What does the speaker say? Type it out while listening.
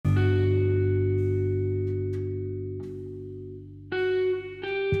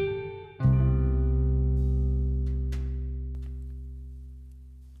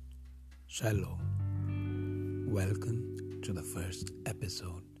Shalom. Welcome to the first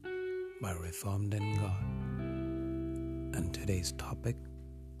episode by Reformed in God. And today's topic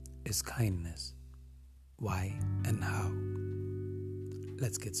is kindness. Why and how?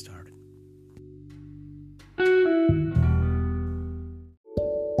 Let's get started.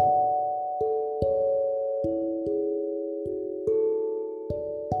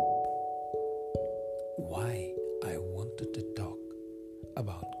 Why I wanted to talk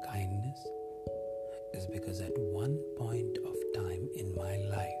about kindness is because at one point of time in my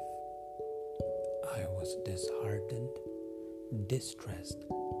life, I was disheartened, distressed,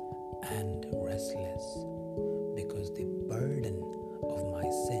 and restless because the burden of my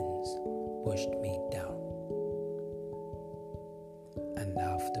sins pushed me down. And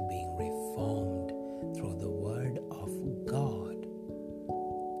after being reformed through the Word of God,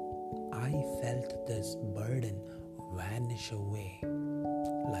 I felt this burden vanish away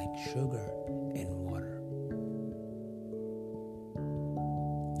like sugar in water.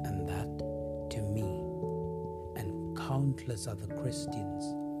 And that, to me and countless other Christians,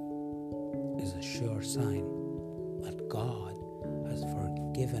 is a sure sign that God has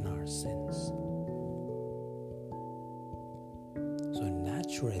forgiven our sins. So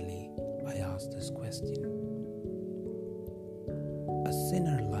naturally, I ask this question: a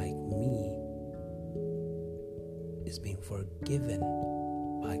sinner like me is being forgiven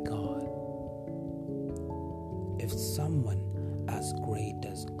by God. If someone as great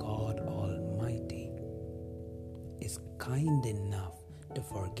as God Almighty is kind enough to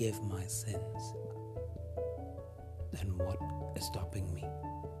forgive my sins, then what is stopping me?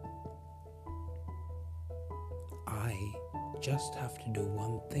 I just have to do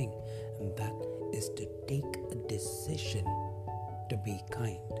one thing, and that is to take a decision to be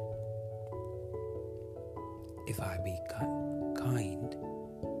kind. If I be kind,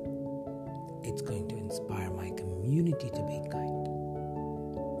 it's going to inspire my community to be kind.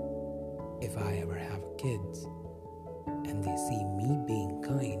 If I ever have kids and they see me being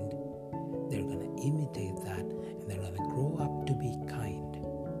kind, they're going to imitate that and they're going to grow up to be kind,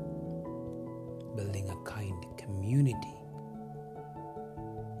 building a kind community.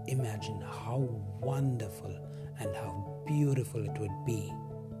 Imagine how wonderful and how beautiful it would be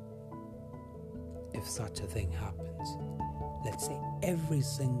if such a thing happens. Let's say every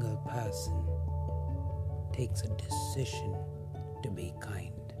single person takes a decision to be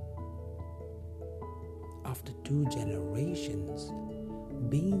kind. After 2 generations,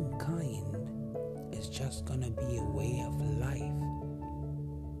 being kind is just gonna be a way of life.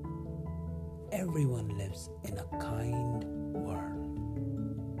 Everyone lives in a kind world.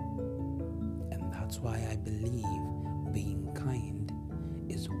 And that's why I believe being kind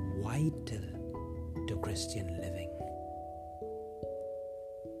is vital to Christian living.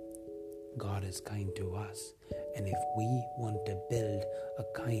 God is kind to us, and if we want to build a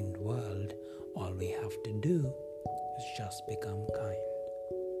kind world, all we have to do is just become kind.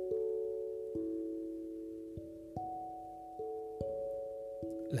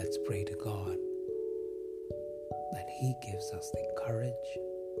 Let's pray to God that He gives us the courage,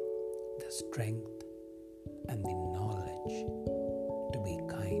 the strength, and the knowledge to be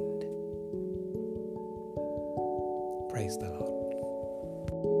kind. Praise the Lord.